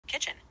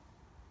kitchen.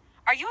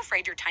 Are you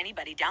afraid your tiny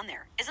buddy down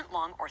there isn't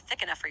long or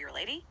thick enough for your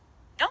lady?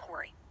 Don't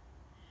worry.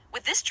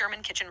 With this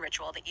German kitchen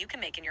ritual that you can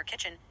make in your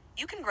kitchen,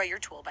 you can grow your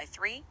tool by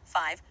 3,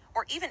 5,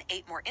 or even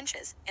 8 more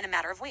inches in a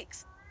matter of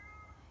weeks.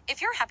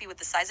 If you're happy with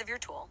the size of your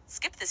tool,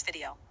 skip this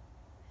video.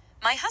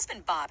 My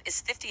husband Bob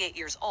is 58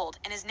 years old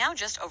and is now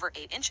just over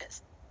 8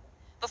 inches.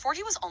 Before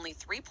he was only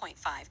 3.5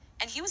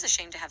 and he was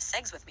ashamed to have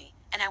segs with me,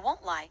 and I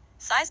won't lie,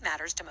 size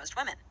matters to most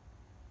women.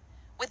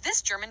 With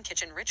this German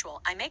kitchen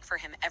ritual I make for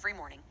him every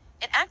morning,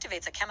 it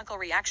activates a chemical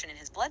reaction in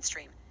his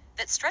bloodstream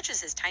that stretches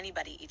his tiny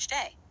buddy each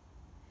day.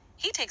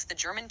 He takes the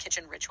German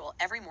kitchen ritual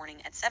every morning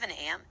at 7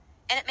 a.m.,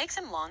 and it makes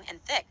him long and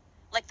thick,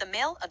 like the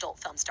male adult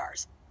film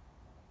stars.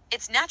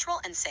 It's natural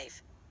and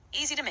safe,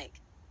 easy to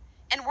make,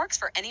 and works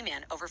for any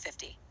man over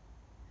 50.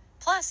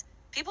 Plus,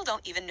 people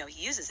don't even know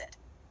he uses it.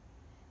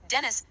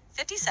 Dennis,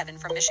 57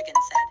 from Michigan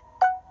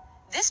said,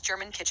 "This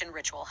German kitchen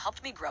ritual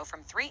helped me grow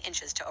from 3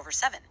 inches to over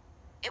 7.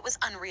 It was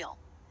unreal.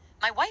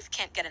 My wife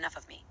can't get enough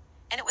of me,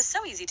 and it was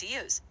so easy to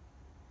use."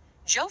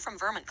 Joe from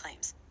Vermont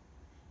claims,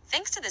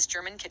 "Thanks to this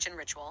German kitchen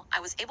ritual, I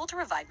was able to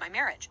revive my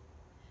marriage.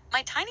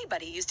 My tiny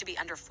buddy used to be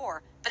under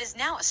 4, but is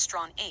now a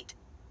strong 8.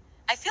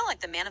 I feel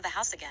like the man of the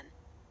house again."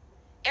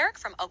 Eric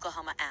from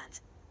Oklahoma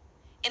adds,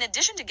 "In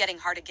addition to getting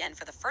hard again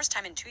for the first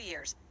time in 2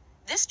 years,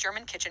 this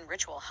German kitchen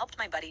ritual helped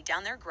my buddy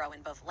down there grow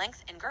in both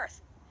length and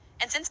girth.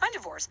 And since my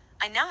divorce,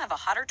 I now have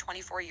a hotter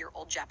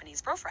 24-year-old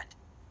Japanese girlfriend."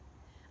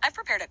 I've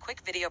prepared a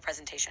quick video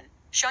presentation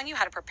showing you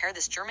how to prepare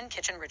this German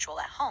kitchen ritual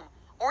at home,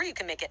 or you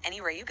can make it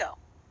anywhere you go,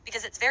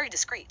 because it's very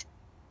discreet.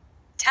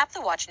 Tap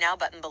the Watch Now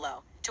button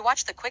below to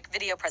watch the quick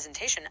video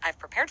presentation I've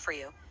prepared for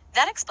you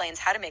that explains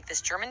how to make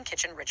this German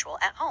kitchen ritual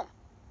at home.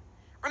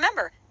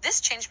 Remember, this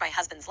changed my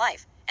husband's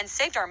life and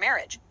saved our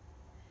marriage.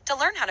 To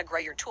learn how to grow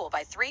your tool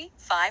by 3,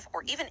 5,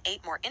 or even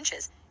 8 more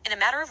inches in a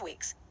matter of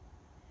weeks,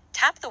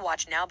 tap the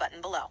Watch Now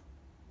button below.